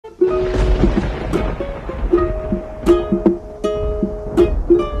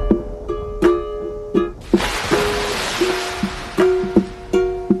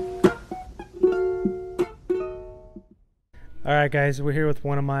All right, guys, we're here with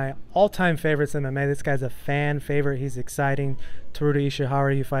one of my all-time favorites in MMA. This guy's a fan favorite. He's exciting. Teruto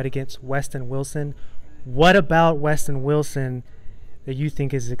Ishihara, you fight against Weston Wilson. What about Weston Wilson that you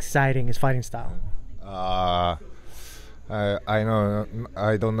think is exciting, his fighting style? I know,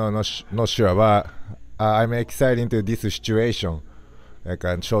 I don't know, not sure, but I'm excited to this situation. Like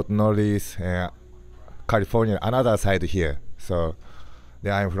on short notice, California, another side here. So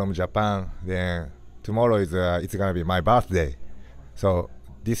then I'm from Japan. Then tomorrow is it's gonna be my birthday. So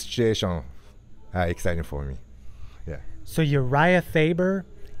this situation exciting for me. Yeah. So Urijah Faber,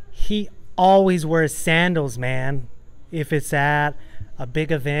 he always wears sandals, man. If it's at a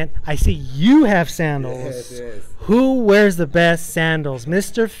big event, I see you have sandals. Yes. Who wears the best sandals,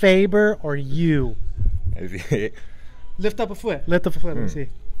 Mr. Faber or you? Lift up a foot. Lift up a foot. Let me see.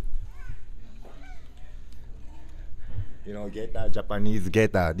 You know, geta, Japanese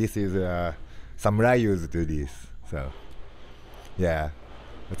geta. This is samurai used to this. So yeah,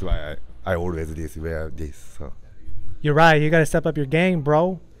 that's why I always wear this. So Urijah, you gotta step up your game,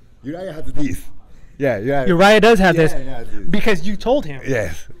 bro. Urijah has this. Yeah. Urijah does have this this because you told him.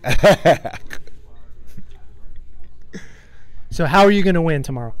 Yes. So how are you gonna win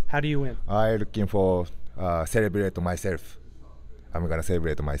tomorrow? How do you win? I'm looking for celebrate myself. I'm gonna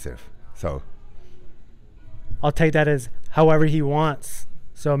celebrate myself. So I'll take that as however he wants.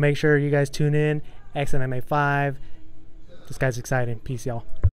 So make sure you guys tune in. XMMA 5. This guy's exciting. Peace, y'all.